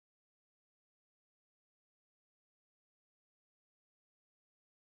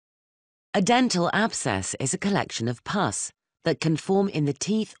A dental abscess is a collection of pus that can form in the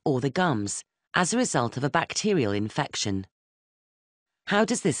teeth or the gums as a result of a bacterial infection. How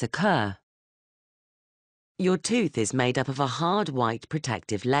does this occur? Your tooth is made up of a hard white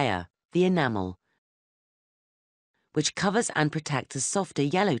protective layer, the enamel, which covers and protects a softer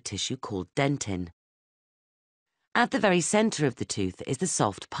yellow tissue called dentin. At the very centre of the tooth is the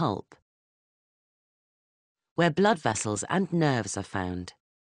soft pulp, where blood vessels and nerves are found.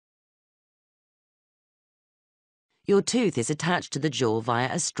 Your tooth is attached to the jaw via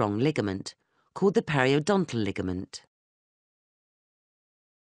a strong ligament, called the periodontal ligament.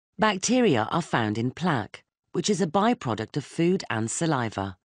 Bacteria are found in plaque, which is a byproduct of food and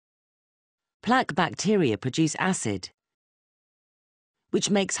saliva. Plaque bacteria produce acid, which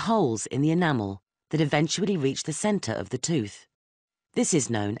makes holes in the enamel that eventually reach the centre of the tooth. This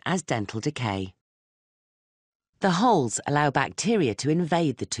is known as dental decay. The holes allow bacteria to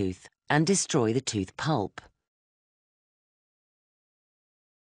invade the tooth and destroy the tooth pulp.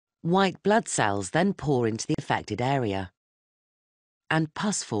 White blood cells then pour into the affected area, and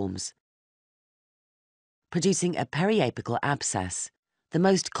pus forms, producing a periapical abscess, the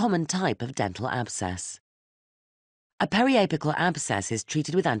most common type of dental abscess. A periapical abscess is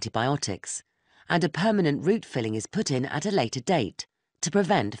treated with antibiotics, and a permanent root filling is put in at a later date to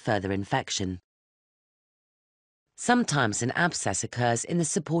prevent further infection. Sometimes an abscess occurs in the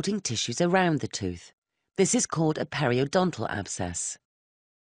supporting tissues around the tooth. This is called a periodontal abscess.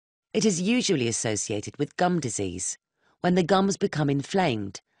 It is usually associated with gum disease, when the gums become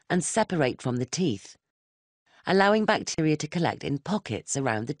inflamed and separate from the teeth, allowing bacteria to collect in pockets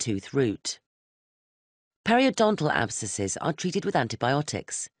around the tooth root. Periodontal abscesses are treated with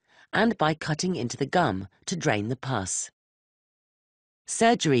antibiotics and by cutting into the gum to drain the pus.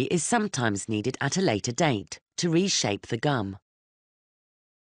 Surgery is sometimes needed at a later date to reshape the gum.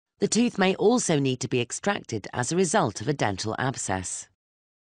 The tooth may also need to be extracted as a result of a dental abscess.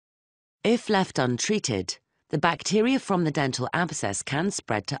 If left untreated, the bacteria from the dental abscess can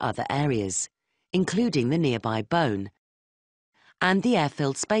spread to other areas, including the nearby bone and the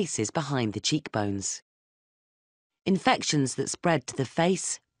air-filled spaces behind the cheekbones. Infections that spread to the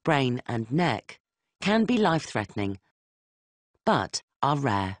face, brain and neck can be life-threatening, but are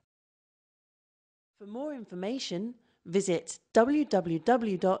rare. For more information, visit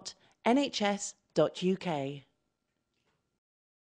www.nhs.uk.